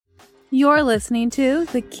You're listening to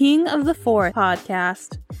the King of the Fourth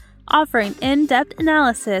podcast, offering in-depth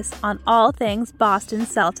analysis on all things Boston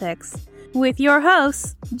Celtics, with your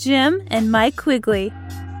hosts, Jim and Mike Quigley.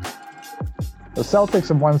 The Celtics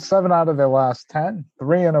have won 7 out of their last 10,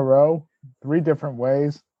 3 in a row, 3 different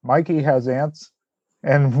ways. Mikey has ants,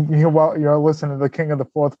 and you're listening to the King of the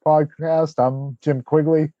Fourth podcast. I'm Jim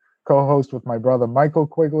Quigley, co-host with my brother Michael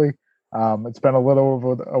Quigley. It's been a little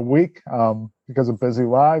over a week because of busy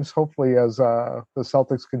lives. Hopefully, as the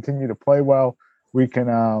Celtics continue to play well, we can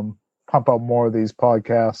pump out more of these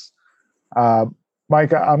podcasts.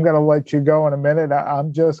 Mike, I'm going to let you go in a minute.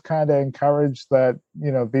 I'm just kind of encouraged that,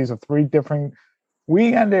 these are 3 different.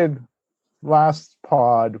 We ended last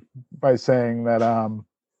pod by saying that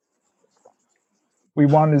we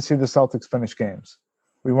wanted to see the Celtics finish games.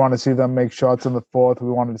 We want to see them make shots in the fourth.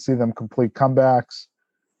 We wanted to see them complete comebacks.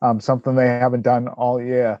 Something they haven't done all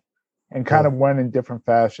year, and kind of went in different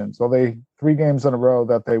fashions. So 3 games in a row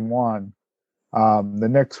that they won. The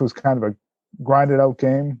Knicks was kind of a grinded out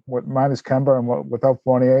game with minus Kemba and without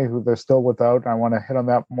Fournier, who they're still without. I want to hit on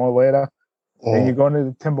that more later. And you go into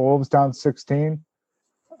the Timberwolves down 16,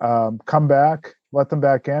 come back, let them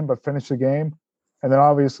back in, but finish the game. And then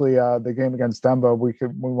obviously the game against Denver, we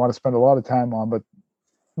want to spend a lot of time on, but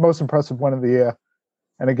most impressive win of the year.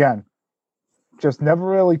 And again, just never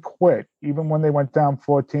really quit, even when they went down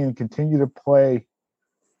 14, continue to play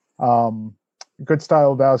good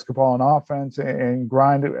style of basketball on offense and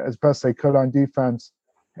grind it as best they could on defense.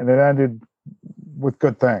 And it ended with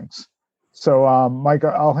good things. So, Mike,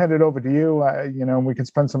 I'll hand it over to you, and we can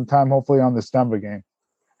spend some time hopefully on this Denver game.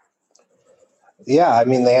 Yeah, I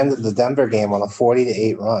mean, they ended the Denver game on a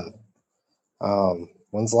 40-8 run.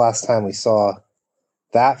 When's the last time we saw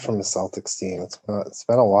that from the Celtics team? It's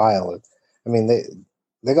been a while. I mean,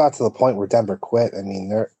 they got to the point where Denver quit. I mean,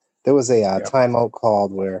 there was a timeout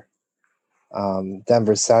called where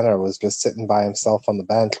Denver's center was just sitting by himself on the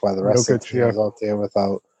bench while the rest of the team was out there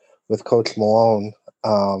with Coach Malone.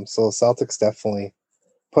 So the Celtics definitely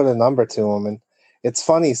put a number to him. And it's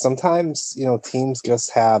funny, sometimes, teams just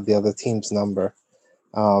have the other team's number.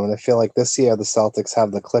 And I feel like this year the Celtics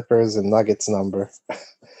have the Clippers and Nuggets number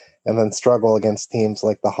and then struggle against teams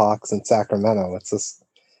like the Hawks and Sacramento. It's just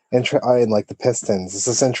like the Pistons. It's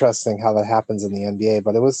just interesting how that happens in the NBA,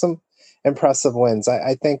 but it was some impressive wins.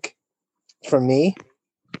 I think for me,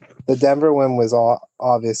 the Denver win was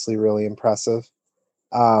obviously really impressive.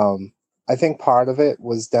 I think part of it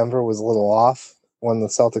was Denver was a little off when the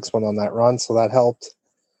Celtics went on that run, so that helped.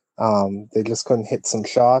 They just couldn't hit some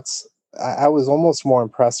shots. I was almost more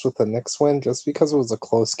impressed with the Knicks win just because it was a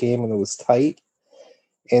close game and it was tight,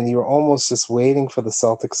 and you were almost just waiting for the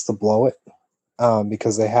Celtics to blow it.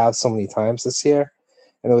 Because they have so many times this year.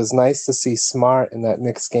 And it was nice to see Smart in that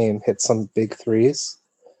Knicks game hit some big threes.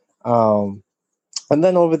 And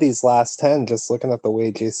then over these last 10, just looking at the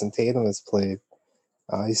way Jason Tatum has played,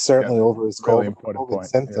 he's certainly over his COVID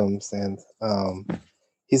symptoms. Yeah. And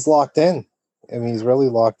he's locked in. I mean, he's really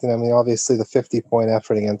locked in. I mean, obviously the 50-point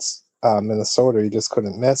effort against Minnesota, he just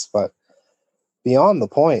couldn't miss. But beyond the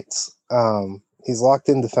points, he's locked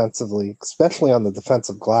in defensively, especially on the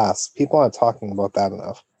defensive glass. People aren't talking about that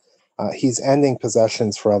enough. He's ending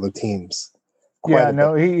possessions for other teams.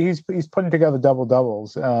 He's putting together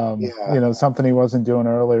double-doubles, something he wasn't doing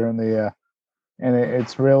earlier in the year. And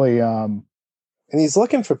it's really... and he's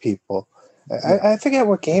looking for people. I forget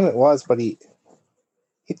what game it was, but he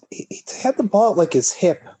had the ball at like his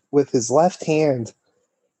hip with his left hand,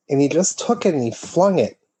 and he just took it and he flung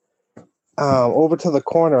it over to the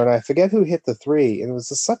corner, and I forget who hit the 3. And it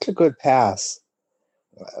was such a good pass.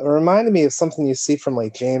 It reminded me of something you see from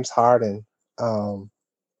like James Harden. And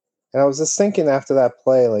I was just thinking after that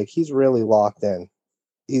play, like he's really locked in.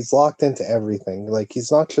 He's locked into everything. Like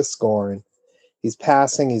he's not just scoring. He's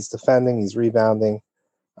passing, he's defending, he's rebounding.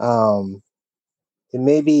 And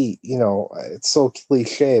maybe, it's so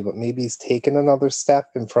cliche, but maybe he's taken another step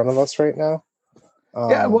in front of us right now.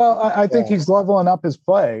 I think he's leveling up his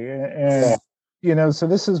play. And so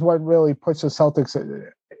this is what really pushed the Celtics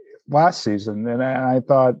last season. And I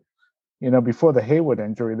thought, before the Hayward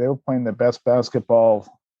injury, they were playing the best basketball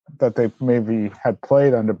that they maybe had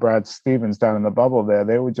played under Brad Stevens down in the bubble there.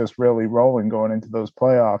 They were just really rolling going into those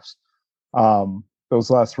playoffs, those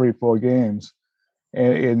last 3-4 games.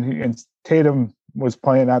 And Tatum was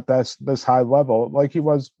playing at this high level like he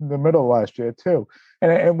was in the middle of last year too.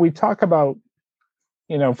 And we talk about,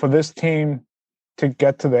 for this team to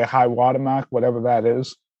get to their high watermark, whatever that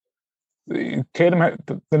is, Tatum,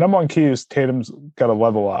 the number one key is Tatum's got to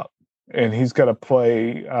level up, and he's got to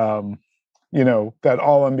play, that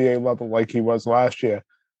all NBA level like he was last year,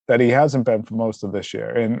 that he hasn't been for most of this year.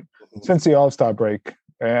 And since the All-Star break.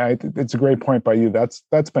 It's a great point by you.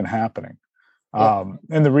 That's been happening.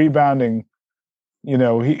 And the rebounding,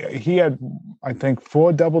 he had, I think,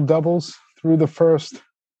 4 double-doubles through the first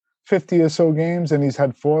 50 or so games, and he's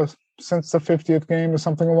had 4 since the 50th game or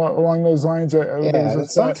something along those lines.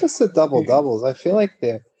 It's not just the double-doubles. I feel like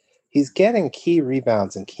he's getting key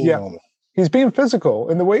rebounds and key moments. He's being physical,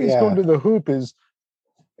 and the way he's going to the hoop is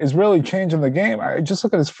really changing the game. I just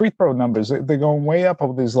look at his free throw numbers; they're going way up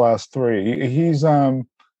over these last 3. He's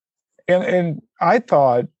and I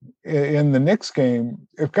thought in the Knicks game,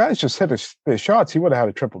 if guys just hit their shots, he would have had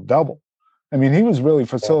a triple-double. I mean, he was really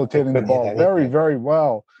facilitating the ball very, very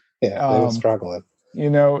well. Yeah, they were struggling.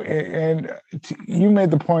 And you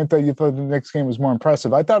made the point that you thought the Knicks game was more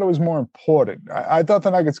impressive. I thought it was more important. I thought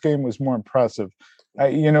the Nuggets game was more impressive.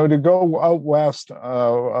 To go out west,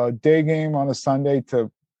 a day game on a Sunday,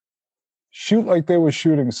 to shoot like they were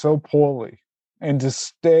shooting so poorly, and to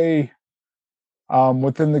stay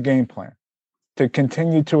within the game plan, to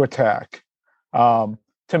continue to attack,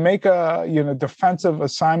 to make a defensive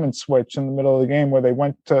assignment switch in the middle of the game where they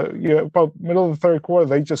went to about middle of the third quarter,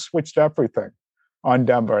 they just switched everything on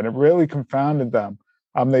Denver, and it really confounded them.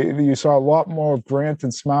 You saw a lot more of Grant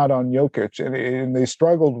and Smart on Jokic, and they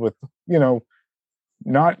struggled with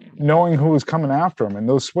not knowing who was coming after them, and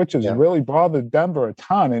those switches really bothered Denver a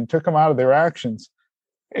ton and took them out of their actions,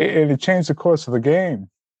 and it changed the course of the game.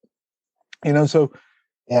 Denver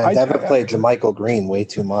played JaMychal Green way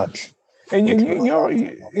too much. And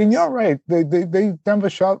you're right. They Denver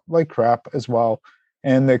shot like crap as well,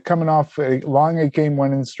 and they're coming off a long 8-game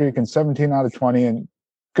winning streak and 17 out of 20. And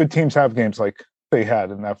good teams have games like they had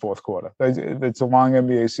in that fourth quarter. It's a long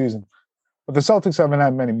NBA season, but the Celtics haven't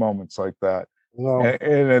had many moments like that. No.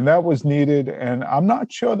 And that was needed. And I'm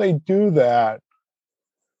not sure they do that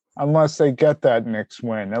unless they get that Knicks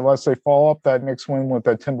win, unless they follow up that Knicks win with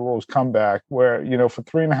that Timberwolves comeback, where for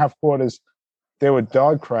 3.5 quarters they were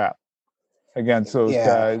dog crap against those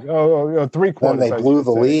guys. 3 quarters. Then they blew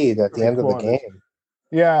the lead at the end of the game.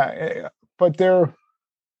 Yeah, but they're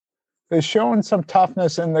showing some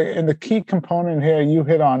toughness, and the key component here, you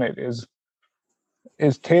hit on it, is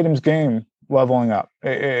Tatum's game leveling up.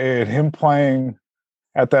 Him playing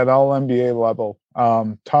at that All-NBA level,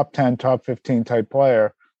 top 10, top 15 type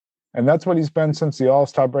player. And that's what he's been since the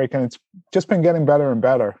All-Star break, and it's just been getting better and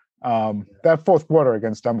better. That fourth quarter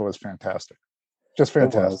against Denver was fantastic. Just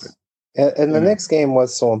fantastic. And the Knicks game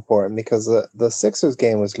was so important because the Sixers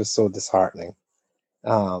game was just so disheartening.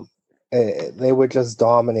 They were just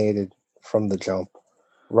dominated from the jump.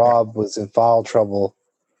 Rob was in foul trouble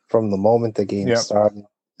from the moment the game started.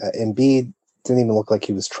 Embiid didn't even look like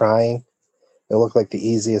he was trying. It looked like the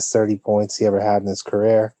easiest 30 points he ever had in his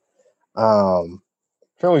career.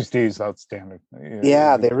 Philly's D is outstanding.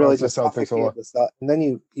 They really just Celtics a lot. And then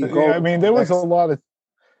you go. I mean, there was a lot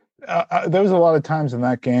of times in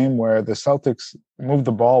that game where the Celtics moved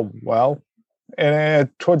the ball well, and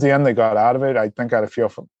towards the end they got out of it. I think out of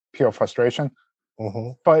pure frustration.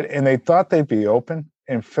 Mm-hmm. And they thought they'd be open,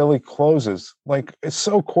 and Philly closes like it's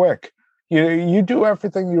so quick. You do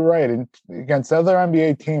everything you right, and against other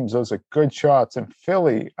NBA teams, those are good shots. And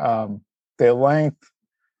Philly, their length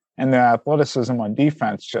and their athleticism on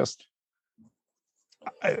defense,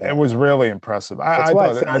 it was really impressive. I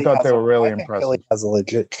thought they were really impressive. Philly has a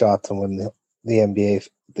legit shot to win the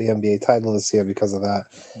NBA title this year because of that.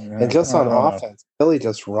 Yeah, and just on offense, Philly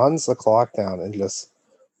just runs the clock down and just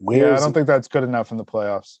wears. Yeah, I don't think that's good enough in the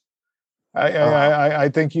playoffs. I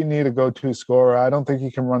think you need a go-to scorer. I don't think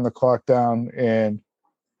you can run the clock down, and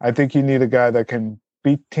I think you need a guy that can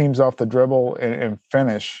beat teams off the dribble and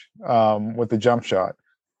finish with the jump shot.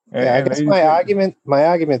 I guess my argument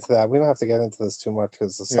to that, we don't have to get into this too much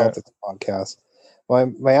because it's a Celtics podcast.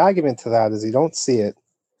 My argument to that is you don't see it,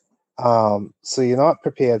 so you're not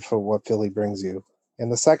prepared for what Philly brings you. And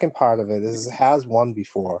the second part of it is it has won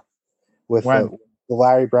before with the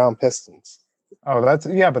Larry Brown Pistons. Oh,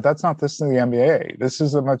 but that's not this in the NBA. This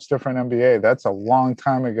is a much different NBA. That's a long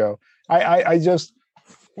time ago.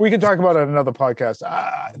 We can talk about it in another podcast.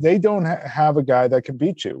 They don't have a guy that can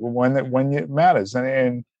beat you when it matters.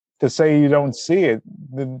 And to say you don't see it,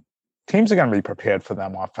 the teams are going to be prepared for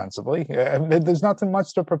them offensively. There's nothing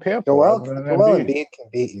much to prepare for. Well, Embiid can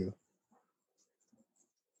beat you.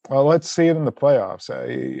 Well, let's see it in the playoffs.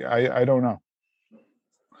 I don't know.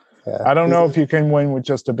 Yeah. I don't know if you can win with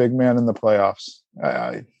just a big man in the playoffs.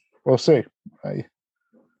 We'll see. I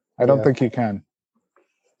don't think you can.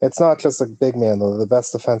 It's not just a big man, though. They're the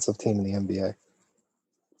best defensive team in the NBA.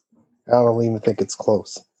 I don't even think it's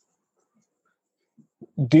close.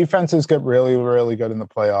 Defenses get really, really good in the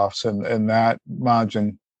playoffs, and that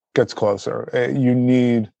margin gets closer. You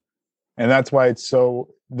need And that's why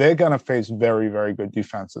they're going to face very, very good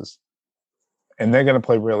defenses. And they're going to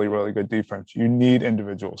play really, really good defense. You need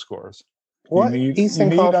individual scores. You need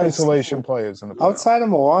isolation players in the playoffs. Outside of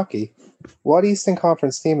Milwaukee, what Eastern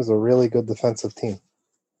Conference team is a really good defensive team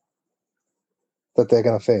that they're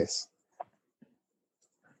going to face?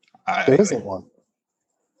 There isn't one.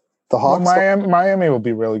 The Hawks. Miami will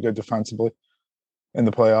be really good defensively in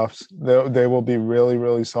the playoffs. They will be really,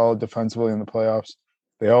 really solid defensively in the playoffs.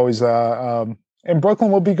 They always and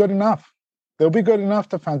Brooklyn will be good enough. They'll be good enough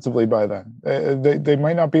defensively by then. They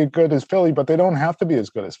might not be as good as Philly, but they don't have to be as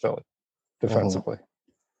good as Philly defensively.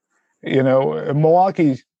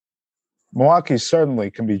 Milwaukee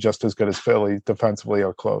certainly can be just as good as Philly defensively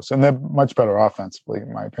or close, and they're much better offensively,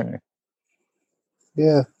 in my opinion.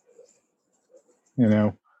 Yeah.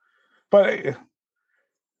 But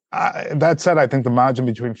that said, I think the margin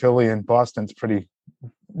between Philly and Boston is pretty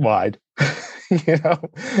wide. It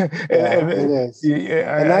is.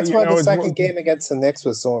 And that's why the second game against the Knicks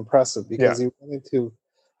was so impressive, because he went into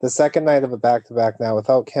the second night of a back-to-back now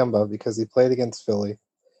without Kemba, because he played against Philly,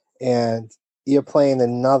 and you're playing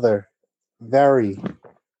another very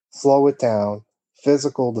slow it down,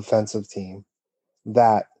 physical defensive team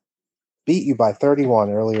that beat you by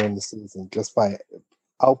 31 earlier in the season just by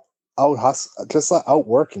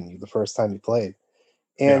outworking you the first time you played.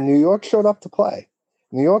 And New York showed up to play.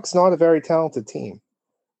 New York's not a very talented team,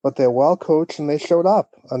 but they're well coached, and they showed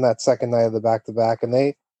up on that second night of the back-to-back.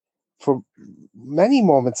 And for many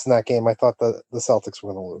moments in that game, I thought the Celtics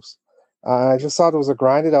were going to lose. I just thought it was a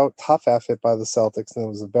grinded-out, tough effort by the Celtics, and it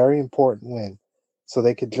was a very important win, so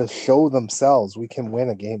they could just show themselves we can win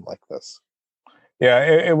a game like this. Yeah,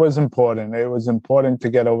 it was important. It was important to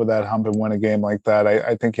get over that hump and win a game like that.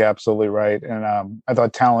 I think you're absolutely right. And I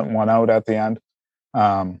thought talent won out at the end.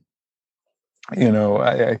 I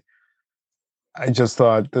just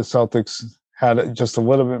thought the Celtics had just a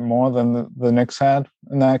little bit more than the Knicks had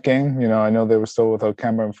in that game. I know they were still without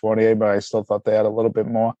Kemba and Fournier, but I still thought they had a little bit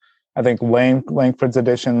more. I think Langford's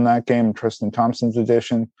addition in that game, Tristan Thompson's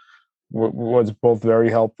addition, was both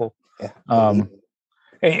very helpful. Yeah.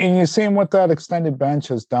 And you're seeing what that extended bench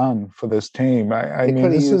has done for this team. They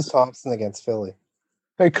could have used Thompson against Philly.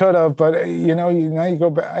 They could have, but you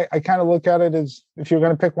go back. I kind of look at it as, if you're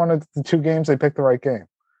going to pick one of the two games, they picked the right game.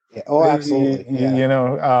 Yeah. Oh, absolutely.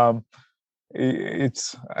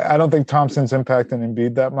 It's. I don't think Thompson's impacting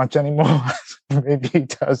Embiid that much anymore. Maybe he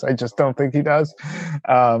does. I just don't think he does.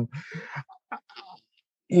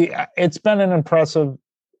 It's been an impressive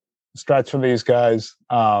stretch for these guys.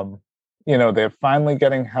 They're finally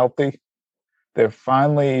getting healthy. They're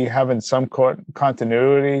finally having some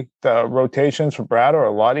continuity. The rotations for Brad are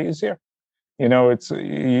a lot easier.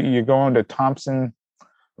 You're going to Thompson,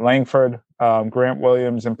 Langford, Grant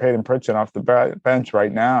Williams, and Peyton Pritchard off the bench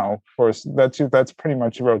right now. Of course, that's pretty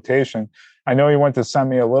much a rotation. I know he went to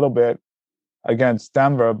semi a little bit against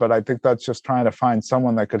Denver, but I think that's just trying to find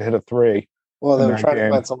someone that could hit a three. Well, they were trying to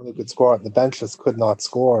find someone who could score. The bench just could not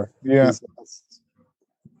score. Yeah.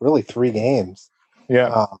 Really 3 games.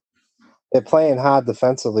 Yeah. They're playing hard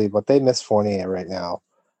defensively, but they miss Fournier right now.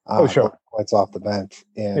 Sure. Points off the bench.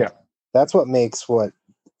 And that's what makes what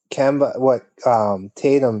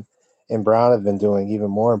Tatum and Brown have been doing even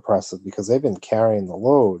more impressive, because they've been carrying the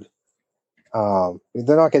load.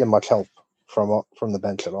 They're not getting much help from the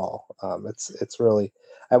bench at all. It's really,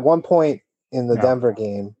 at one point in the Denver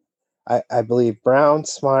game, I believe Brown,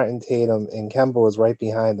 Smart, and Tatum, and Kemba was right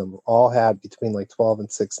behind them, all had between 12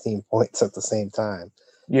 and 16 points at the same time.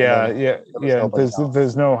 Yeah.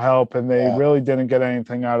 There's no help, and they really didn't get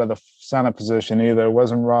anything out of the center position either. It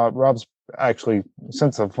wasn't Rob. Rob's actually,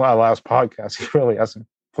 since the last podcast, he really hasn't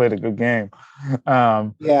played a good game.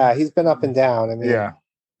 He's been up and down. I mean,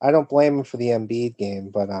 I don't blame him for the Embiid game,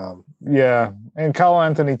 but and Karl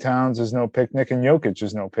Anthony Towns is no picnic, and Jokic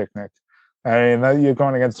is no picnic. I mean, you're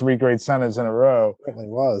going against 3 great centers in a row. It certainly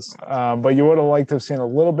was. But you would have liked to have seen a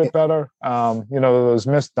little bit better. Those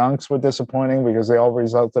missed dunks were disappointing, because they all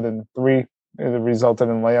resulted in 3. It resulted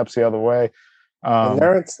in layups the other way. And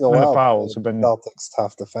Nerlens Noel, the fouls have been Celtics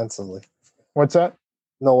tough defensively. What's that?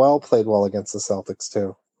 Noel played well against the Celtics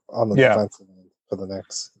too on the defensive end for the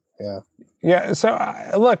Knicks. Yeah. Yeah. So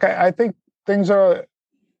I think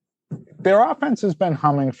their offense has been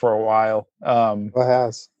humming for a while. It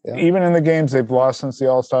has. Yeah. Even in the games they've lost since the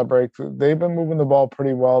All-Star break, they've been moving the ball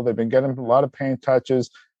pretty well. They've been getting a lot of paint touches.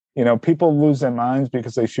 People lose their minds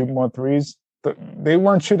because they shoot more threes. They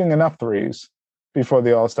weren't shooting enough threes before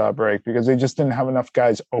the All-Star break, because they just didn't have enough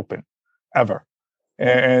guys open ever.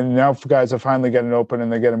 And now guys are finally getting open,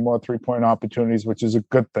 and they're getting more three-point opportunities, which is a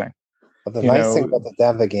good thing. But the nice thing about the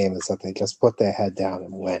Denver game is that they just put their head down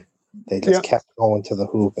and win. They just kept going to the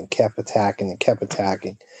hoop and kept attacking and kept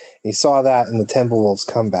attacking. And you saw that in the Timberwolves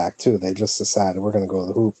comeback too. They just decided we're going to go to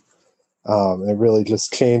the hoop. And it really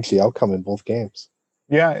just changed the outcome in both games.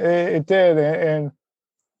 Yeah, it did. And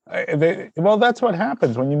that's what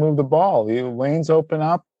happens when you move the ball. Lanes open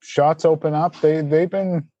up, shots open up. They've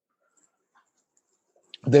been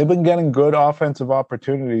getting good offensive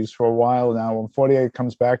opportunities for a while now. When 48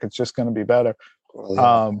 comes back, it's just going to be better.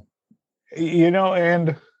 Well, yeah.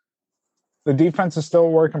 And the defense is still a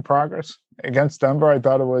work in progress. Against Denver, I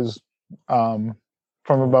thought it was from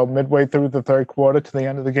about midway through the third quarter to the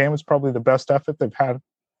end of the game, it's probably the best effort they've had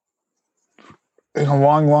in a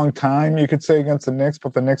long, long time, you could say, against the Knicks,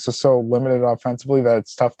 but the Knicks are so limited offensively that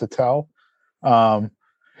it's tough to tell.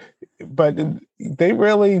 But they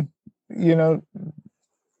really, out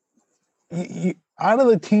of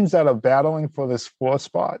the teams that are battling for this fourth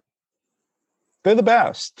spot, they're the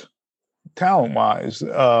best, talent-wise.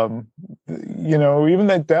 Even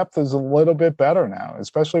their depth is a little bit better now,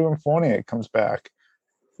 especially when Fournier comes back.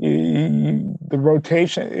 The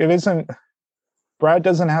rotation, it isn't – Brad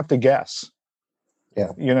doesn't have to guess.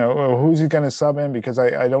 Yeah. Who's he going to sub in? Because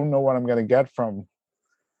I don't know what I'm going to get from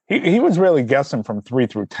 – he was really guessing from 3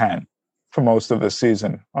 through 10 for most of the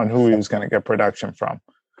season on who he was going to get production from,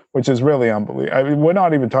 which is really unbelievable. I mean, we're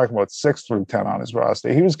not even talking about 6 through 10 on his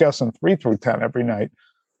roster. He was guessing 3 through 10 every night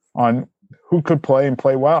on who could play and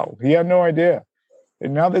play well. He had no idea.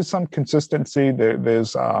 And now there's some consistency.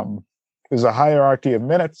 There's a hierarchy of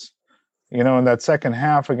minutes. In that second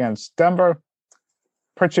half against Denver,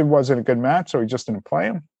 Pritchard wasn't a good match, so he just didn't play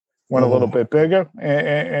him. Went a little bit bigger,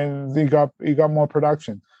 and he got more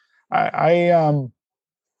production. I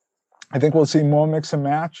think we'll see more mix and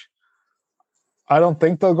match. I don't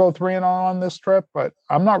think they'll go 3-0 on this trip, but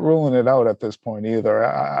I'm not ruling it out at this point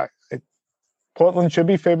either. Portland should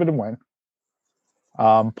be favored to win.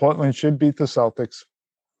 Portland should beat the Celtics,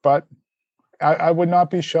 but I would not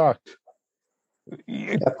be shocked.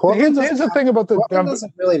 Here's the thing about the Portland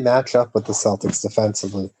doesn't really match up with the Celtics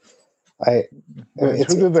defensively. Who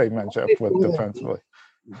do they match up with defensively?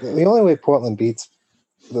 The only way Portland beats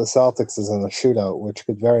the Celtics is in a shootout, which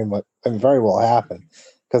could very well happen,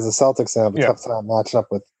 because the Celtics have a tough time matching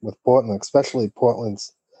up with Portland, especially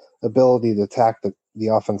Portland's ability to attack the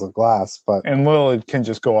offensive glass. And Lillard can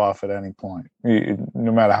just go off at any point,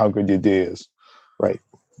 no matter how good your D is. Right.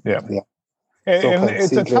 Yeah. And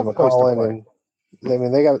it's a tough place to play. I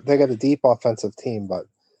mean, they got a deep offensive team, but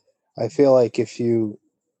I feel like if you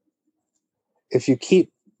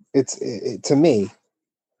keep to me,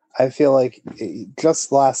 I feel like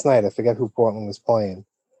just last night, I forget who Portland was playing,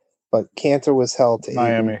 but Cantor was held to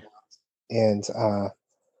Miami, and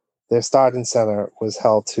their starting center was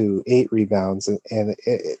held to 8 rebounds, and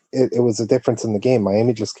it was a difference in the game.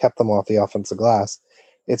 Miami just kept them off the offensive glass.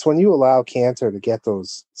 It's when you allow Cantor to get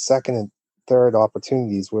those second and third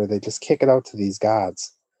opportunities where they just kick it out to these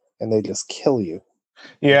guards and they just kill you.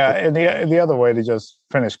 Yeah, and the other way to just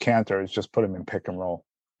finish Cantor is just put him in pick and roll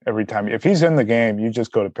every time. If he's in the game, you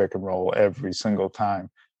just go to pick and roll every single time,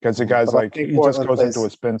 because the guy's he just goes into a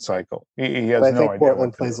spin cycle. He has no idea.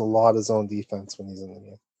 Portland plays a lot of zone defense when he's in the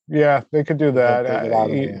game. Yeah, they could do that.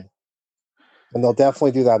 And they'll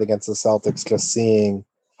definitely do that against the Celtics, just seeing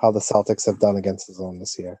how the Celtics have done against the zone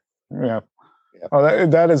this year. Yeah. Well,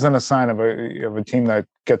 that isn't a sign of a team that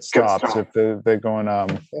gets stops if they're going.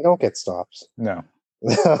 They don't get stops. No.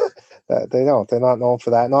 They don't. They're not known for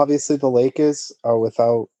that. And obviously the Lakers are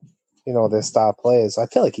without, their star players. I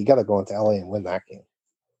feel like you got to go into LA and win that game.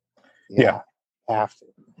 Yeah. Have to.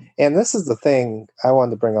 And this is the thing I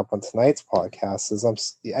wanted to bring up on tonight's podcast is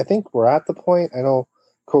I think we're at the point. I know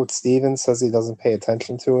Coach Stevens says he doesn't pay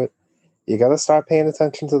attention to it. You got to start paying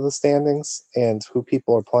attention to the standings and who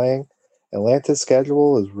people are playing. Atlanta's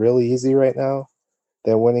schedule is really easy right now.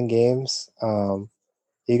 They're winning games.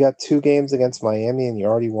 You got 2 games against Miami, and you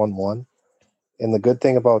already won 1. And the good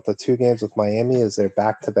thing about the 2 games with Miami is they're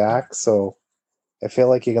back-to-back. So I feel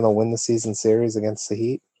like you're going to win the season series against the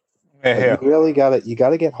Heat. Yeah. You really got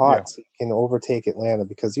to get hot so you can overtake Atlanta,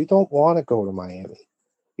 because you don't want to go to Miami.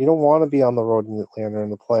 You don't want to be on the road in Atlanta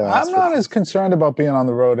in the playoffs. I'm not as concerned about being on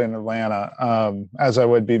the road in Atlanta as I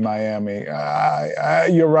would be Miami.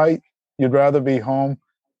 You're right. You'd rather be home,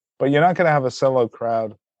 but you're not going to have a sellout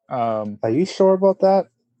crowd. Are you sure about that?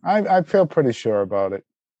 I feel pretty sure about it.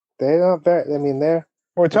 They're not very. I mean,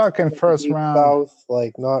 we're talking first round. South,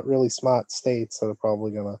 like not really smart states that are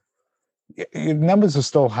probably gonna. Your numbers are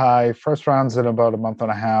still high. First round's in about a month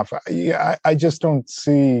and a half. I just don't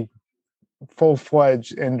see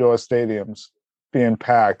full-fledged indoor stadiums being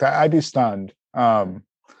packed. I'd be stunned. I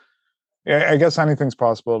guess anything's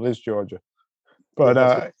possible. It is Georgia.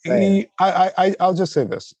 But Yeah, I'll just say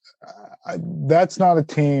this: that's not a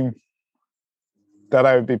team that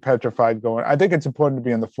I would be petrified going. I think it's important to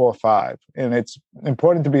be in the 4-5, and it's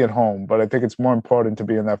important to be at home. But I think it's more important to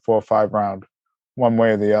be in that 4-5 round, one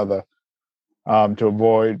way or the other, to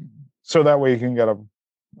avoid. So that way you can get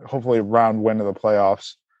hopefully a round win of the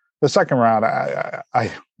playoffs. The second round,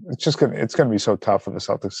 it's gonna be so tough for the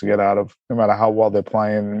Celtics to get out of, no matter how well they're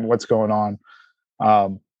playing and what's going on.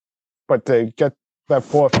 But they get that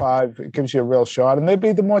 4-5, it gives you a real shot, and they'd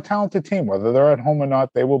be the more talented team, whether they're at home or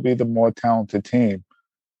not. They will be the more talented team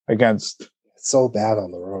against. It's so bad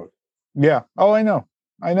on the road. Yeah. Oh, I know.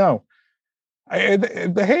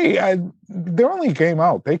 They're only a game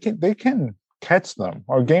out. They can catch them,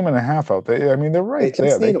 or a game and a half out. They're right They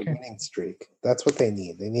there. just need a winning streak. That's what they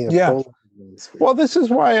need. They need a full winning streak. Well, this is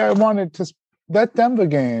why I wanted to. That Denver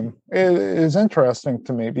game is interesting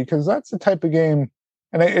to me, because that's the type of game,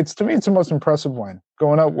 and it's to me it's the most impressive win.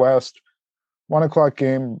 Going out west, 1:00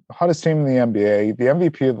 game, hottest team in the NBA, the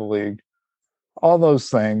MVP of the league, all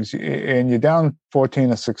those things, and you're down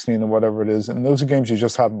 14 or 16 or whatever it is, and those are games you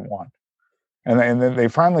just haven't won. And then they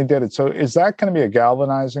finally did it. So is that going to be a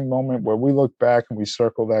galvanizing moment where we look back and we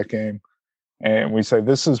circle that game and we say,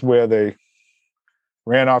 this is where they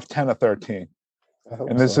ran off 10 or 13.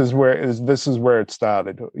 And this is where it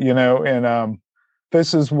started, and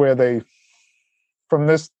this is where they, from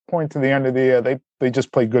this point to the end of the year, they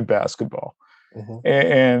just play good basketball. Mm-hmm.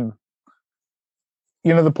 And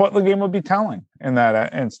the Portland game would be telling in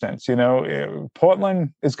that instance.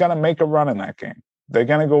 Portland is going to make a run in that game. They're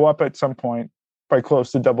going to go up at some point by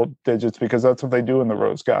close to double digits, because that's what they do in the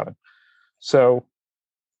Rose Garden. So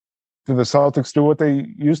do the Celtics do what they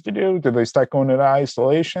used to do? Do they start going into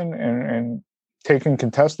isolation and taking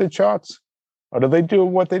contested shots? Or do they do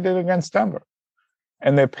what they did against Denver?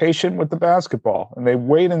 And they're patient with the basketball, and they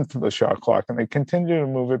wait into the shot clock, and they continue to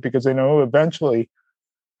move it, because they know eventually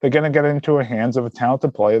they're going to get into the hands of a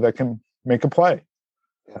talented player that can make a play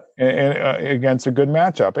and against a good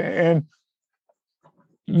matchup. And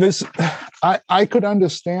this, I could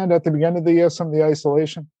understand at the beginning of the year some of the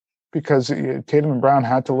isolation, because Tatum and Brown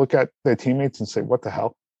had to look at their teammates and say, what the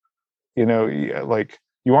hell? Like,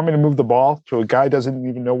 you want me to move the ball to a guy doesn't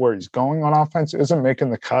even know where he's going on offense, isn't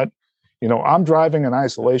making the cut. I'm driving in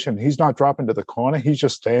isolation. He's not dropping to the corner. He's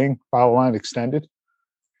just staying foul line extended.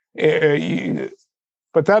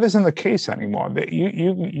 But that isn't the case anymore.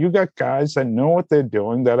 You got guys that know what they're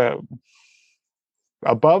doing, that are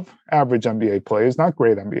above average NBA players, not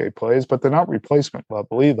great NBA players, but they're not replacement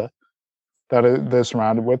level either, that they're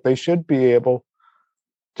surrounded with. They should be able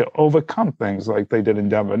to overcome things like they did in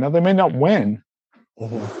Denver. Now, they may not win,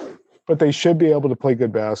 but they should be able to play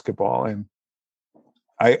good basketball. And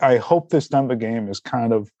I hope this Denver game is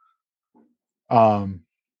kind of the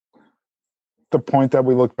point that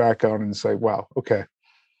we look back on and say, wow, okay,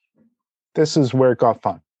 this is where it got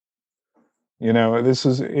fun. This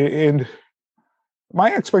is, and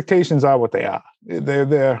my expectations are what they are.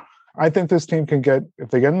 They're I think this team can get,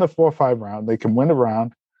 if they get in the 4-5 round, they can win a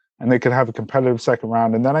round, and they can have a competitive second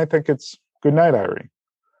round. And then I think it's good night, Irie.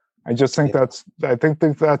 I just think that's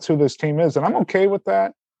who this team is. And I'm okay with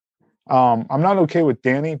that. I'm not okay with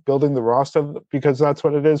Danny building the roster because that's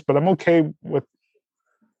what it is, but I'm okay with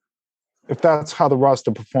if that's how the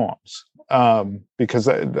roster performs, because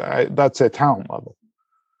that's their talent level.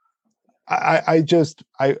 I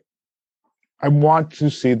want to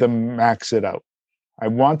see them max it out. I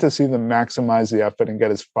want to see them maximize the effort and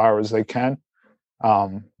get as far as they can,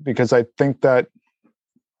 because I think that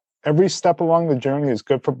every step along the journey is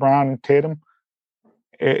good for Brown and Tatum,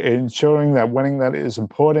 in showing that winning that is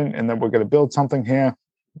important and that we're going to build something here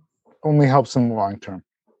only helps in the long term.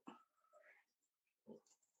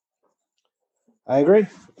 I agree.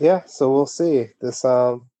 Yeah, so we'll see. This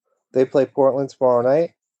they play Portland tomorrow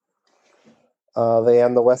night. They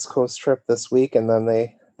end the West Coast trip this week, and then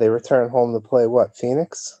they return home to play what,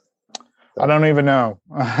 Phoenix? I don't even know.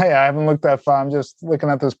 I haven't looked that far. I'm just looking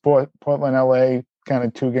at this Portland LA kind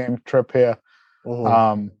of 2-game trip here.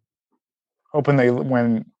 Mm-hmm. Hoping they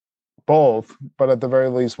win both, but at the very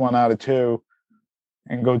least 1 out of 2,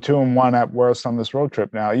 and go 2-1 at worst on this road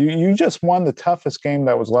trip. Now you just won the toughest game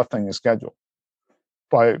that was left on your schedule.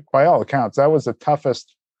 By all accounts, that was the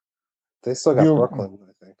toughest. They still got Brooklyn,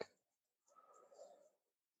 I think.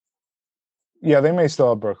 Yeah, they may still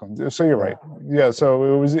have Brooklyn. So you're right. Yeah,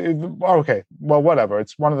 so it was okay. Well, whatever.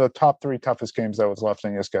 It's one of the top 3 toughest games that was left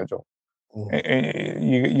in your schedule. Mm-hmm.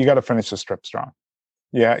 You got to finish the strip strong.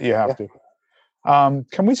 Yeah, you have to.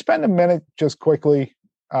 Can we spend a minute just quickly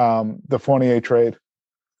the Fournier trade?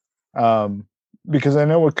 Because I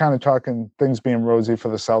know we're kind of talking things being rosy for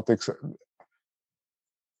the Celtics.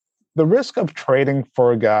 the risk of trading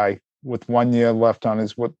for a guy with 1 year left on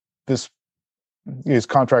his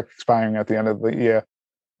contract expiring at the end of the year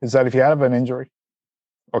is that if you have an injury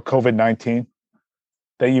or COVID-19,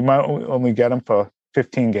 that you might only get him for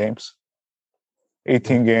 15 games,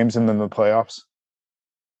 18 games, and then the playoffs.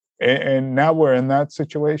 And now we're in that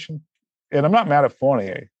situation. And I'm not mad at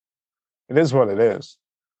Fournier. It is what it is.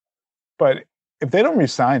 But if they don't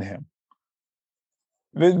re-sign him,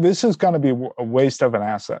 this is going to be a waste of an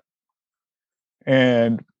asset.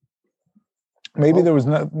 And maybe there was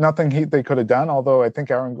nothing they could have done, although I think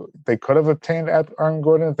they could have obtained Aaron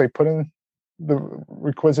Gordon if they put in the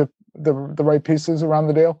right pieces around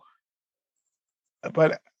the deal.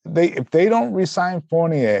 But if they don't re-sign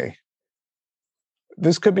Fournier,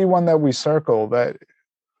 this could be one that we circle, that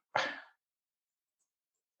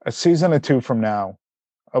a season or two from now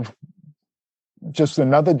of just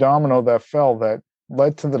another domino that fell that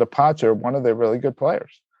led to the departure of one of their really good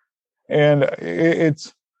players. And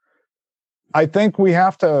I think we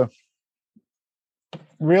have to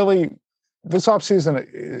really, this offseason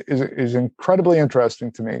is incredibly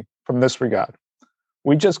interesting to me from this regard.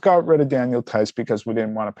 We just got rid of Daniel Tice because we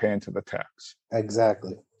didn't want to pay into the tax.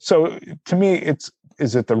 Exactly. So to me,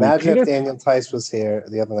 is it the Imagine repeater? if Daniel Tice was here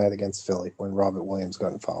the other night against Philly when Robert Williams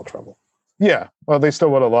got in foul trouble. Yeah, well, they still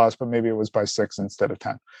would have lost, but maybe it was by 6 instead of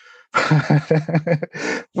 10.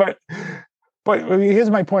 but here's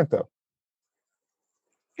my point, though.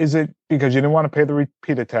 Is it because you didn't want to pay the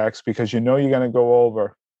repeater tax because you know you're going to go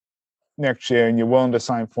over next year and you're willing to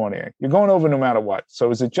sign Fournier? You're going over no matter what. So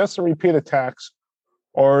is it just a repeater tax,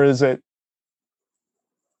 or is it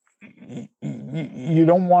you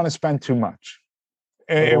don't want to spend too much?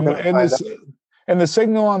 And the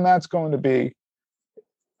signal on that's going to be,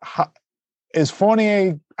 is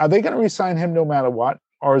Fournier, are they going to re-sign him no matter what?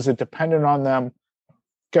 Or is it dependent on them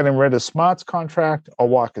getting rid of Smart's contract or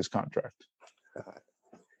Walker's contract?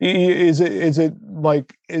 Is it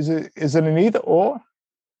an either or?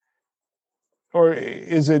 Or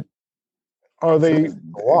is it, can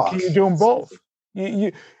you do them both?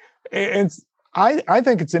 I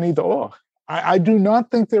think it's an either or. I do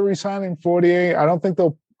not think they're re-signing Fournier. I don't think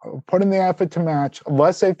they'll put in the effort to match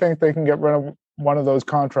unless they think they can get rid of one of those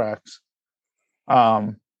contracts.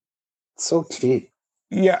 So cheap.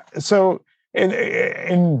 Yeah. So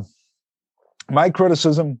in my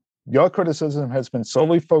criticism, your criticism has been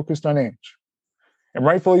solely focused on age, and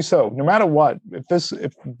rightfully so. No matter what,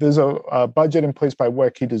 if there's a budget in place by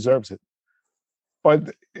Wick, he deserves it.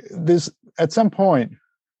 But at some point,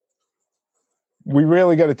 we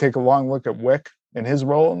really got to take a long look at Wick and his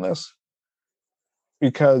role in this,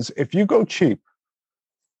 because if you go cheap,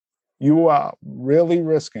 you are really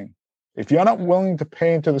risking. If you're not willing to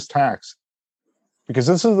pay into this tax, because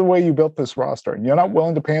this is the way you built this roster, and you're not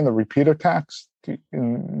willing to pay in the repeater tax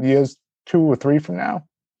in years 2 or 3 from now,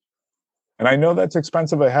 and I know that's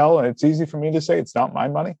expensive as hell, and it's easy for me to say it's not my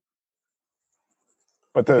money,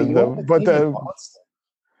 but the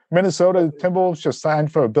Minnesota Timberwolves just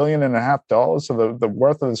signed for $1.5 billion, so the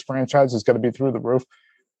worth of this franchise is going to be through the roof.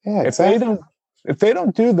 Yeah, exactly. If they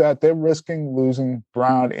don't do that, they're risking losing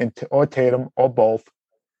Brown or Tatum or both,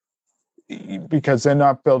 because they're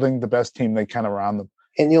not building the best team they can around them.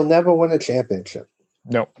 And you'll never win a championship.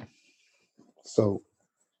 No. So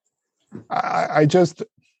I just,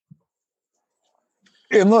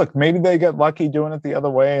 and look, maybe they get lucky doing it the other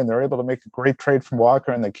way and they're able to make a great trade from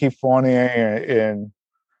Walker and they keep Fournier, and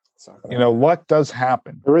luck does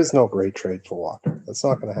happen. There is no great trade for Walker. That's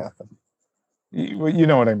not going to happen. You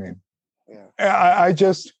know what I mean? Yeah. I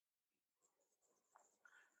just,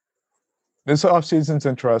 this offseason's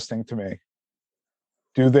interesting to me.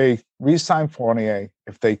 Do they re-sign Fournier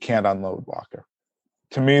if they can't unload Walker?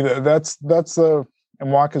 To me, that's and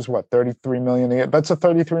Walker's what, $33 million a year? That's a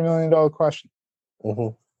 $33 million question.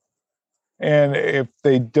 Mm-hmm. And if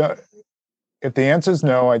the answer is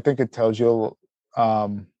no, I think it tells you a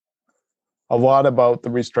lot about the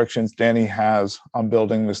restrictions Danny has on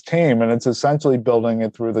building this team, and it's essentially building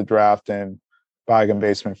it through the draft and bargain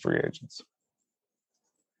basement free agents.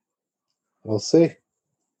 We'll see.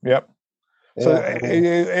 Yep. Yeah, So,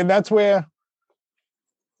 and that's where,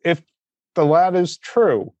 if the latter's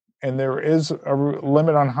true and there is a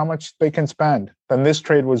limit on how much they can spend, then this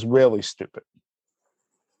trade was really stupid.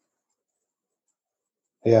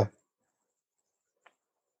 Yeah.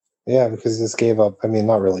 Yeah, because he just gave up,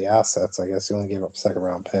 not really assets. I guess he only gave up second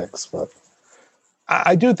round picks, but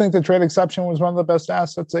I do think the trade exception was one of the best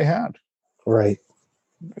assets they had. Right.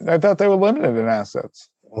 I thought they were limited in assets.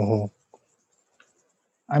 Mm-hmm.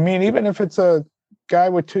 Even if it's a guy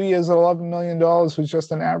with 2 years at $11 million who's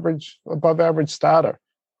just an above average starter,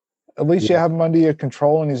 At least you have him under your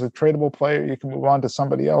control, and he's a tradable player you can move on to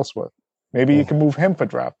somebody else with. Maybe you can move him for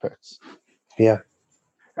draft picks. Yeah.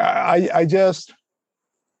 I just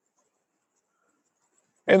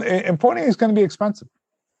and Fournier is going to be expensive.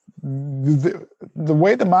 The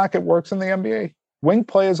way the market works in the NBA, wing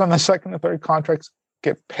players on the second and third contracts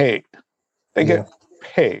get paid. They get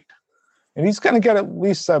paid. And he's going to get at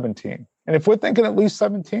least 17. And if we're thinking at least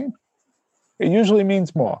 17, it usually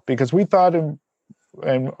means more, because we thought in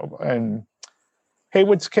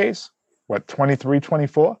Hayward's case, 23,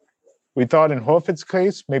 24? We thought in Horford's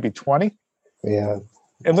case, maybe 20. Yeah.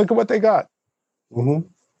 And look at what they got. Mm-hmm.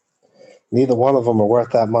 Neither one of them are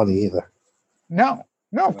worth that money either. No,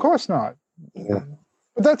 of course not. Yeah.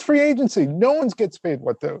 But that's free agency. No one gets paid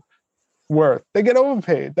what they're worth. They get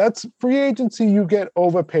overpaid. That's free agency. You get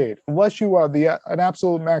overpaid. Unless you are an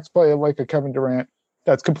absolute max player like a Kevin Durant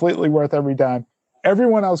that's completely worth every dime.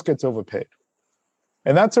 Everyone else gets overpaid.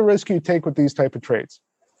 And that's a risk you take with these type of trades.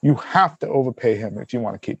 You have to overpay him if you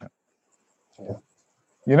want to keep him. Yeah.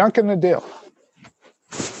 You're not getting a deal.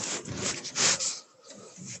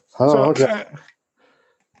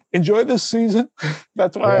 Enjoy this season.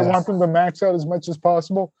 That's why I want them to max out as much as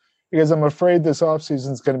possible, because I'm afraid this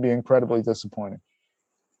offseason is going to be incredibly disappointing.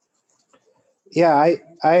 Yeah, I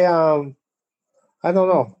don't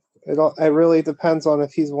know. It really depends on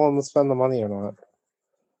if he's willing to spend the money or not.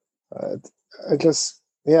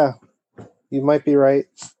 You might be right.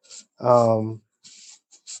 I'll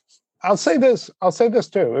say this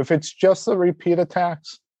too. If it's just the repeater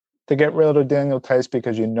tax to get rid of Daniel Tice,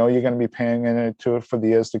 because you know you're going to be paying into it for the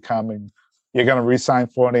years to come, and you're going to re-sign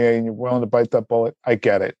Fournier and you're willing to bite that bullet, I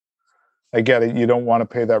get it. You don't want to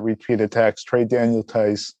pay that repeater tax. Trade Daniel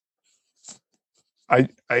Tice. I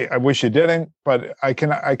wish you didn't, but I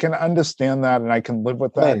can understand that, and I can live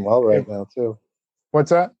with that. Playing well right now too.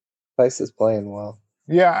 What's that? Tice is playing well.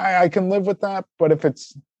 Yeah, I can live with that. But if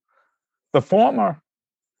it's the former,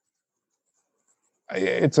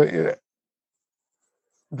 the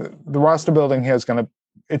roster building here is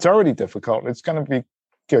it's already difficult. It's going to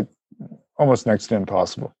get almost next to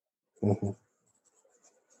impossible. Mm-hmm.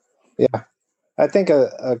 Yeah, I think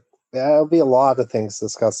there'll be a lot of things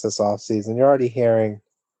discussed this offseason. You're already hearing,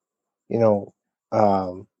 you're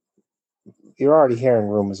already hearing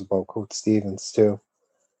rumors about Coach Stevens too.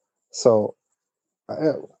 So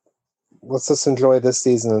let's just enjoy this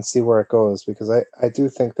season and see where it goes, because I do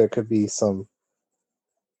think there could be some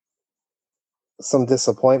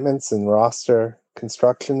disappointments in roster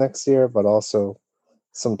construction next year, but also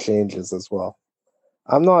some changes as well.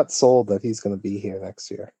 I'm not sold that he's going to be here next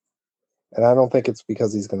year. And I don't think it's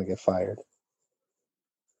because he's going to get fired.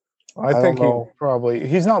 I think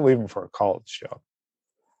he's not leaving for a college job.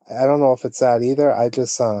 I don't know if it's that either. I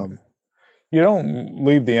just you don't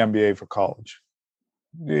leave the NBA for college.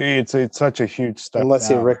 It's such a huge step. Unless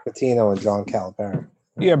you're Rick Pitino and John Calipari.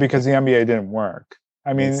 Yeah, because the NBA didn't work.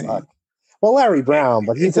 I mean, well, Larry Brown,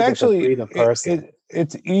 but he's actually a person.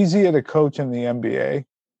 It's easier to coach in the NBA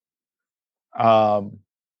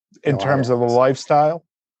in terms of the lifestyle.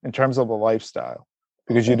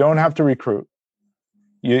 Because you don't have to recruit.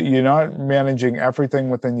 You're not managing everything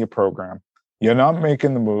within your program. You're not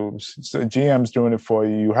making the moves. So the GM's doing it for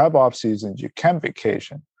you. You have off seasons. You can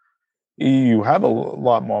vacation. You have a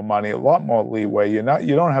lot more money, a lot more leeway. You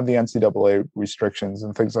don't have the NCAA restrictions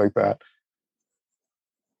and things like that.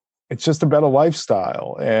 It's just a better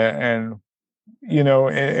lifestyle, and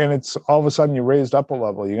it's all of a sudden you raised up a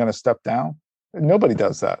level. You're going to step down. Nobody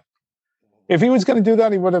does that. If he was going to do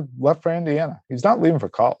that, he would have left for Indiana. He's not leaving for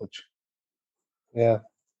college. Yeah.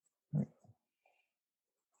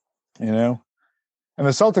 And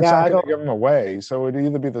the Celtics aren't going to give him away, so it'd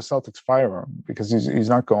either be the Celtics fire him, because he's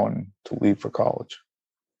not going to leave for college.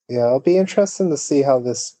 Yeah, it'll be interesting to see how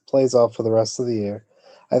this plays out for the rest of the year.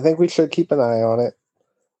 I think we should keep an eye on it,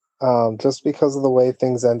 just because of the way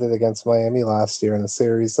things ended against Miami last year in a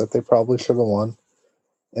series that they probably should have won.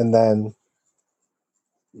 And then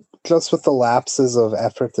just with the lapses of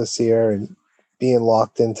effort this year and being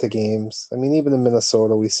locked into games. I mean, even in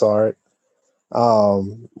Minnesota, we saw it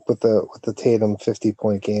with the Tatum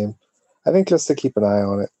 50-point game. I think just to keep an eye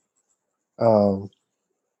on it.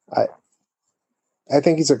 I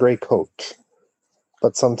think he's a great coach,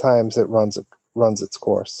 but sometimes it runs its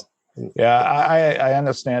course. Yeah, I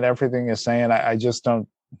understand everything you're saying. I just don't.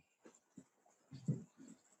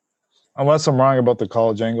 Unless I'm wrong about the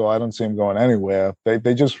college angle, I don't see him going anywhere.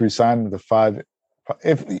 They just re-signed him to 5.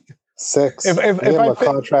 Six. If a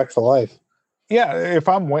contract for life. Yeah, if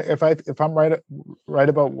I'm right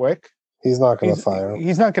about Wick, he's not going to fire him.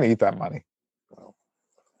 He's not going to eat that money.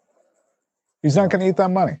 He's not going to eat that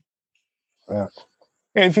money. Yeah.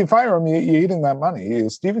 And if you fire him, you're eating that money.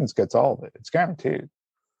 Stevens gets all of it. It's guaranteed.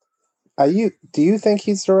 Do you think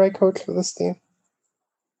he's the right coach for this team?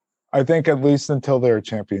 I think at least until they're a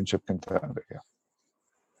championship contender. Yeah.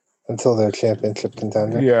 Until they're a championship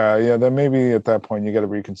contender. Yeah. Then maybe at that point you got to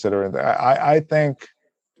reconsider it. I think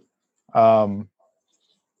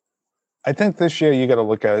this year you got to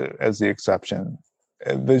look at it as the exception.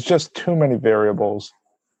 There's just too many variables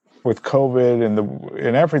with COVID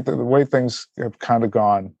and everything. The way things have kind of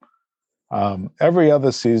gone. Every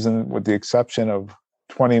other season, with the exception of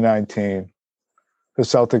 2019, the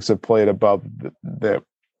Celtics have played above their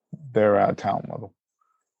talent level.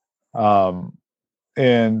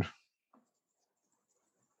 And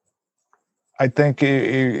I think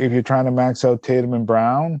if you're trying to max out Tatum and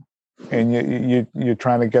Brown, and you're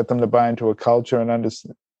trying to get them to buy into a culture and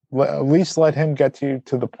understand, at least let him get you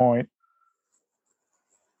to the point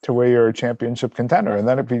to where you're a championship contender. And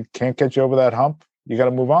then if he can't get you over that hump, you got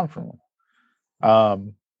to move on from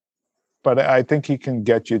him. But I think he can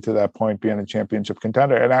get you to that point being a championship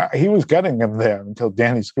contender. And he was getting him there until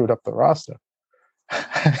Danny screwed up the roster.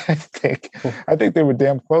 I think they were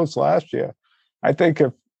damn close last year. I think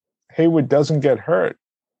if Hayward doesn't get hurt,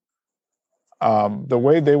 the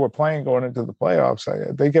way they were playing going into the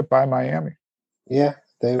playoffs, they get by Miami. Yeah.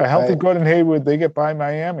 A healthy Gordon Hayward, they get by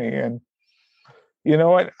Miami. And you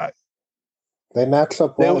know what? They matched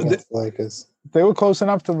up well against the Lakers. They were close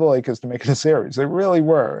enough to the Lakers to make it a series. They really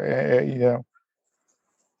were. Yeah.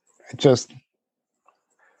 It's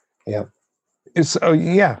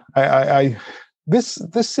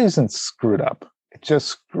this season's screwed up. It just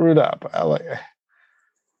screwed up.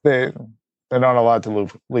 They're not allowed to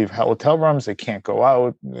leave hotel rooms. They can't go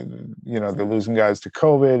out. They're losing guys to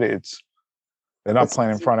COVID. They're not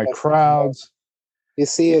playing in front of crowds. You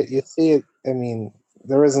see it. I mean,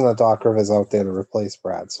 there isn't a Doc Rivers out there to replace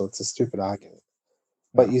Brad, so it's a stupid argument.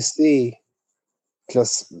 But you see,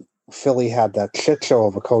 just Philly had that shit show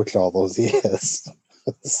of a coach all those years.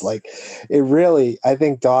 It's like, I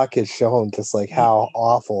think Doc has shown just like how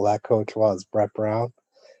awful that coach was, Brett Brown.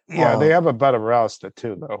 Yeah, they have a better roster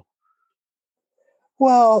too, though.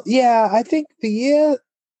 Well, yeah, I think the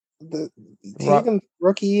Tatum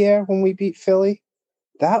rookie year when we beat Philly,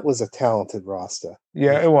 that was a talented roster.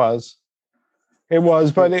 Yeah, it was. It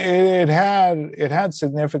was, but it had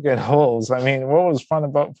significant holes. I mean, what was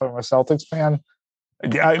fun from a Celtics fan?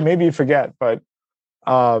 Maybe you forget, but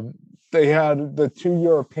they had the two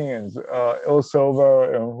Europeans,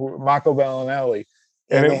 Ilyasova and Marco Bellinelli,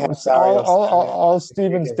 and it was all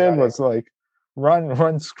Stevens did was like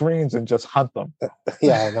run screens and just hunt them.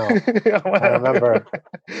 Yeah, I know. I remember.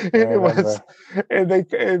 And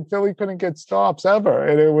Philly couldn't get stops ever,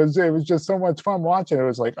 and it was just so much fun watching. It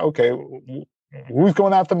was like, okay, who's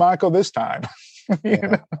going after Marco this time?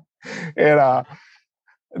 And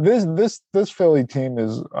this Philly team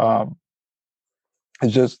is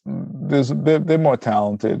just they're more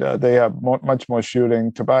talented. They have much more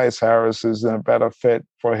shooting. Tobias Harris is a better fit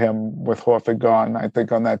for him with Horford gone, I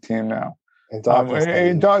think, on that team now. And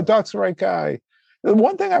Doc's the right guy. The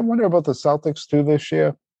one thing I wonder about the Celtics too this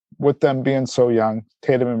year, with them being so young,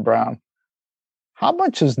 Tatum and Brown, how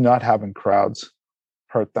much does not having crowds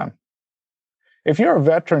hurt them? If you're a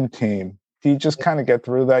veteran team, do you just kind of get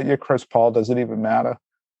through that? You're Chris Paul, does it even matter?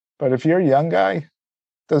 But if you're a young guy,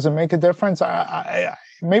 does it make a difference?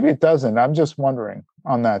 Maybe it doesn't. I'm just wondering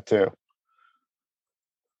on that too.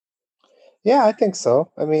 Yeah, I think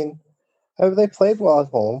so. I mean, they played well at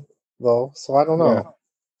home, though, so I don't know.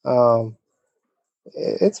 Yeah.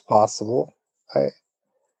 It's possible. I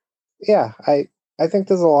think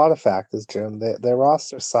there's a lot of factors, Jim. Their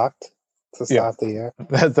roster sucked to start the year.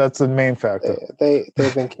 That's the main factor.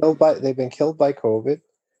 They've been killed by COVID.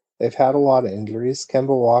 They've had a lot of injuries.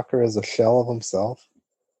 Kemba Walker is a shell of himself.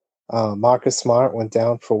 Marcus Smart went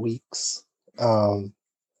down for weeks.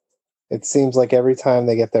 It seems like every time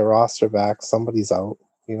they get their roster back, somebody's out.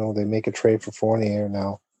 They make a trade for Fournier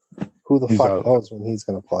now. Who the fuck knows when he's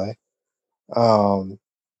going to play?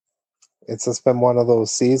 It's just been one of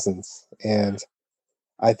those seasons, and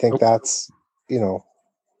I think that's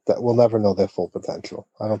that we'll never know their full potential.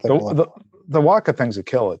 I don't think the Walker thing's a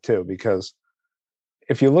killer too, because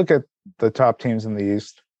if you look at the top teams in the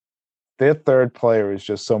East, their third player is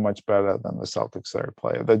just so much better than the Celtics' third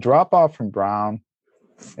player. The drop off from Brown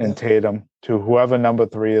and Tatum to whoever number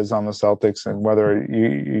 3 is on the Celtics, and whether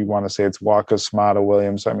you want to say it's Walker, Smart, or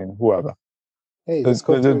Williams, I mean, whoever. Hey,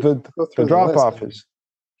 the drop off is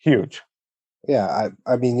huge. Yeah,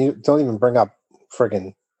 I mean, you don't even bring up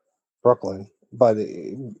friggin' Brooklyn, but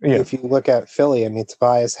if you look at Philly, I mean,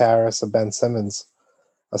 Tobias Harris and Ben Simmons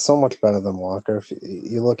are so much better than Walker. If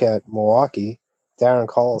you look at Milwaukee, Darren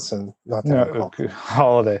Collison, not Darren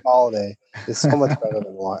Collison. Holiday is so much better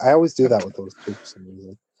than Walker. I always do that with those two for some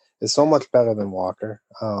reason. It's so much better than Walker.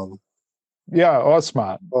 Or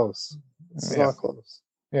Smart. Close. It's not close.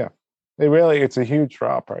 Yeah. It's a huge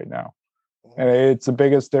drop right now. And it's the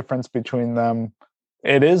biggest difference between them.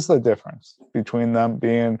 It is the difference between them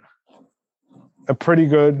being a pretty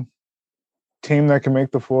good team that can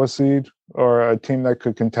make the 4 seed or a team that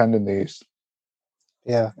could contend in the East.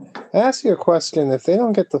 Yeah. I ask you a question. If they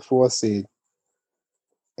don't get the 4 seed,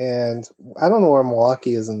 and I don't know where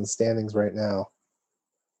Milwaukee is in the standings right now,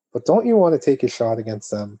 but don't you want to take a shot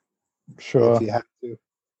against them? Sure. If you have to.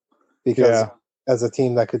 Because as a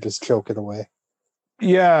team that could just choke it away.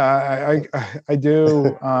 Yeah, I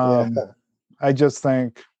do. I just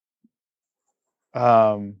think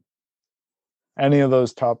any of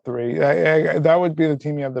those top 3, that would be the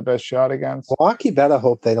team you have the best shot against. Milwaukee better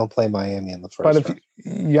hope they don't play Miami in the first round. But if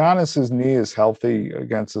Giannis's knee is healthy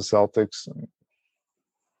against the Celtics,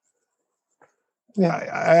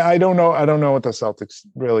 I don't know. I don't know what the Celtics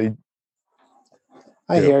really.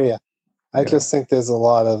 I hear you. I just think there's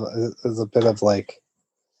a bit of like,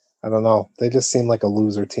 I don't know. They just seem like a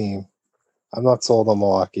loser team. I'm not sold on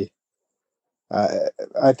Milwaukee.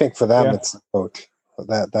 I think for them it's the coach.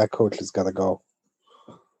 That coach has got to go.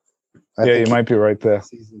 You might be right there.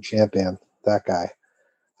 Season champion, that guy.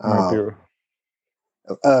 I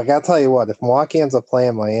gotta tell you what. If Milwaukee ends up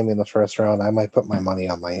playing Miami in the first round, I might put my money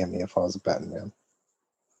on Miami if I was a betting man.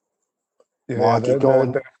 Milwaukee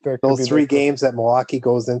those 3 games that Milwaukee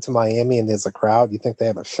goes into Miami and there's a crowd, you think they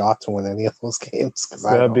have a shot to win any of those games?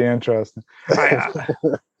 That'd be interesting. I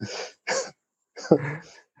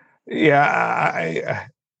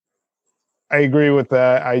agree with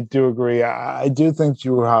that. I do agree. I do think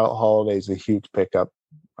Jrue Holiday's a huge pickup.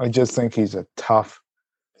 I just think he's a tough.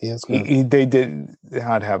 He is good. They did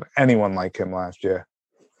not have anyone like him last year.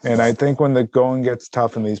 And I think when the going gets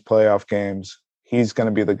tough in these playoff games, he's going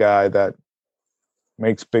to be the guy that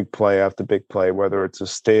makes big play after big play, whether it's a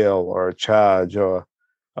steal or a charge or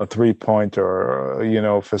a 3-pointer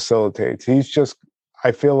or, facilitates. He's just,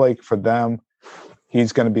 I feel like for them,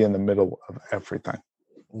 he's going to be in the middle of everything.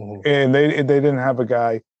 Mm-hmm. And they didn't have a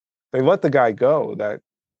guy. They let the guy go that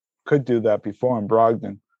could do that before in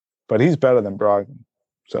Brogdon, but he's better than Brogdon.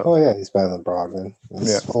 So he's better than Brogdon.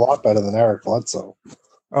 He's a lot better than Eric Bledsoe.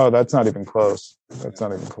 Oh, that's not even close. Yeah.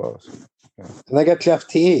 And they got Jeff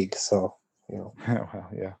Teague, so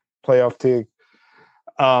playoff Teague.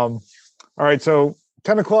 All right, so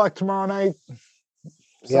 10:00 tomorrow night.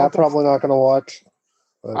 Yeah, I'm probably not going to watch.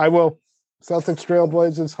 But I will. Celtics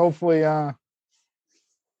Trailblazers. Hopefully,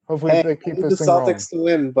 they keep this thing rolling. The Celtics to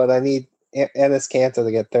win, but I need Enes Kanter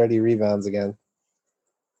to get 30 rebounds again.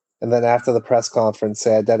 And then after the press conference,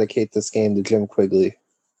 say I dedicate this game to Jim Quigley.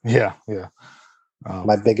 Yeah.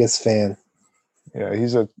 My biggest fan. Yeah,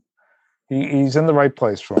 he's in the right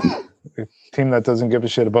place for a team that doesn't give a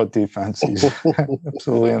shit about defense. He's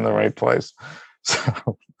absolutely in the right place. So,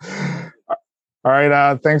 all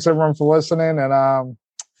right. Thanks everyone for listening, and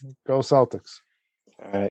go Celtics. All right.